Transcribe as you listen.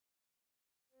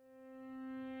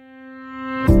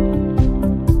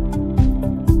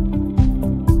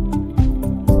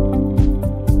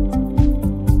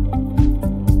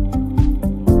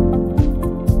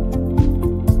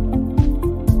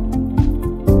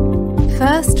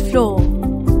First floor,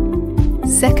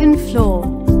 second floor,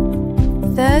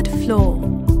 third floor,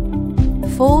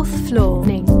 fourth floor.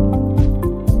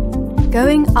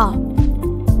 Going up,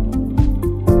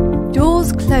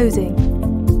 doors closing.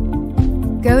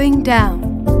 Going down,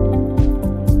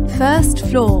 first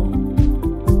floor,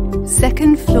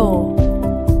 second floor,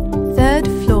 third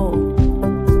floor,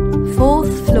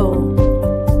 fourth floor,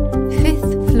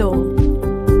 fifth floor,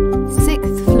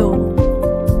 sixth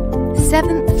floor,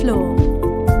 seventh floor,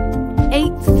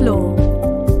 eighth floor,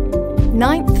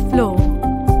 ninth floor,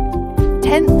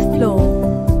 10th floor,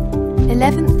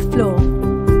 11th floor.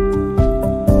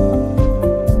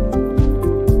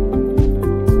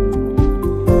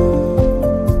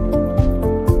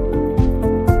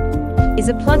 Is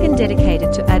a plugin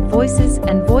dedicated to add voices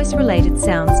and voice-related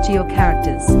sounds to your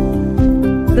characters.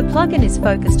 The plugin is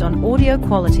focused on audio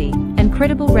quality and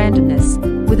credible randomness,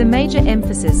 with a major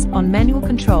emphasis on manual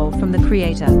control from the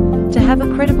creator to have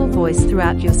a credible voice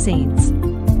throughout your scenes.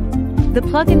 The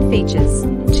plugin features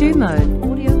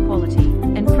 2-mode audio quality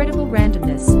and credible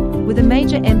randomness, with a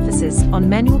major emphasis on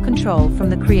manual control from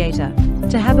the creator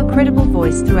to have a credible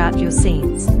voice throughout your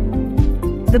scenes.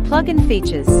 The plugin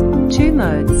features 2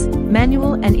 modes,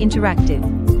 manual and interactive.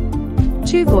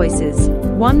 2 voices,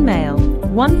 1 male,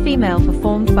 1 female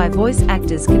performed by voice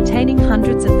actors containing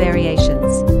hundreds of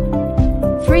variations.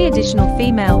 3 additional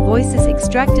female voices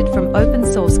extracted from open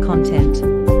source content.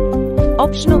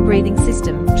 Optional breathing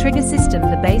system, trigger system.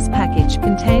 The base package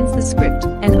contains the script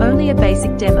and only a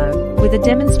basic demo, with a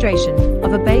demonstration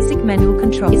of a basic manual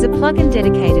control. Is a plugin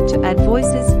dedicated to add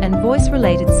voices and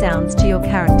voice-related sounds to your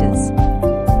characters.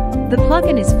 The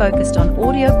plugin is focused on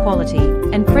audio quality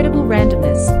and credible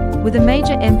randomness, with a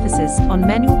major emphasis on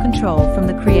manual control from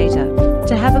the creator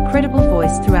to have a credible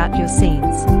voice throughout your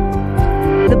scenes.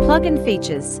 The plugin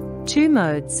features 2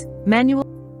 modes, manual